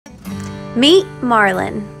Meet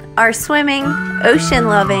Marlin, our swimming,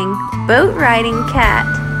 ocean-loving, boat-riding cat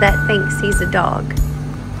that thinks he's a dog.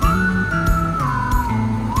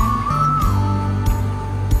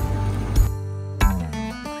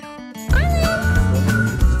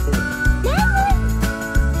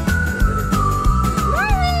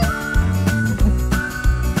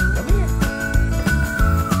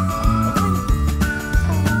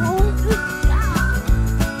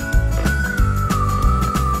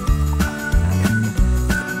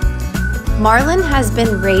 Marlin has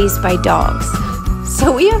been raised by dogs,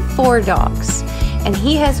 so we have 4 dogs, and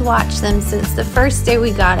he has watched them since the first day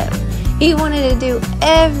we got him. He wanted to do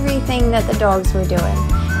everything that the dogs were doing,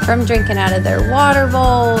 from drinking out of their water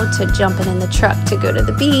bowl, to jumping in the truck to go to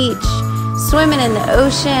the beach, swimming in the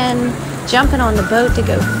ocean, jumping on the boat to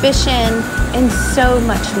go fishing, and so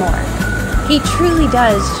much more. He truly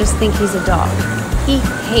does just think he's a dog. He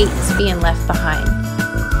hates being left behind.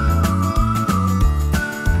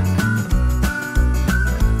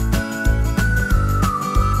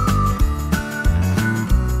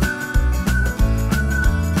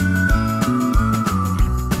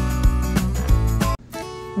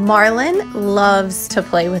 Marlin loves to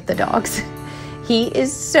play with the dogs. He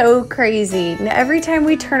is so crazy. Every time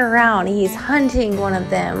we turn around, he's hunting one of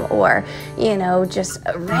them or, just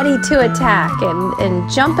ready to attack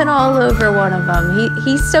and jumping all over one of them.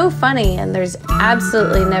 He's so funny, and there's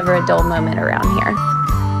absolutely never a dull moment around here.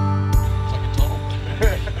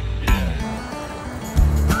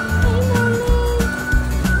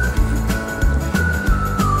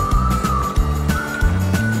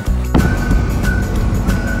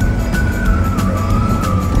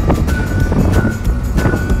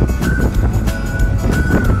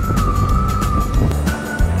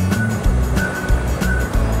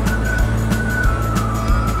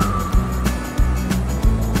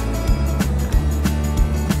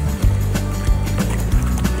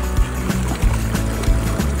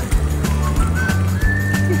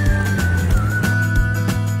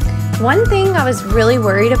 One thing I was really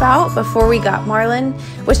worried about before we got Marlin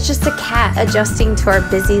was just the cat adjusting to our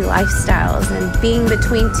busy lifestyles and being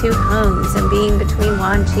between 2 homes and being between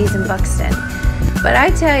Juan Cheese and Buxton. But I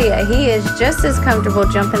tell you, he is just as comfortable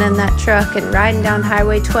jumping in that truck and riding down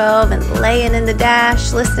Highway 12 and laying in the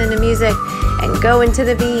dash, listening to music and going to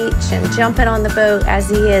the beach and jumping on the boat as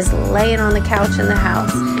he is laying on the couch in the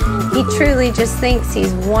house. He truly just thinks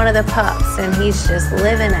he's one of the pups, and he's just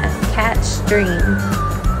living a cat's dream.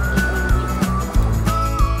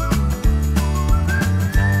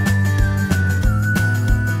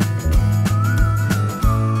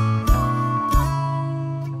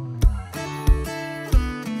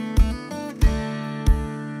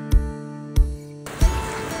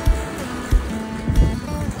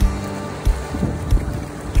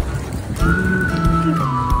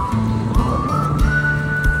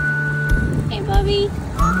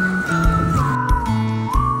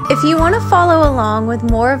 If you want to follow along with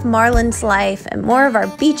more of Marlin's life and more of our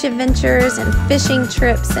beach adventures and fishing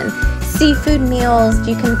trips and seafood meals,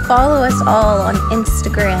 you can follow us all on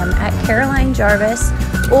Instagram at Caroline Jarvis,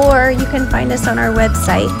 or you can find us on our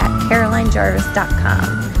website at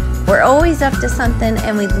carolinejarvis.com. We're always up to something,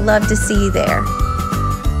 and we'd love to see you there.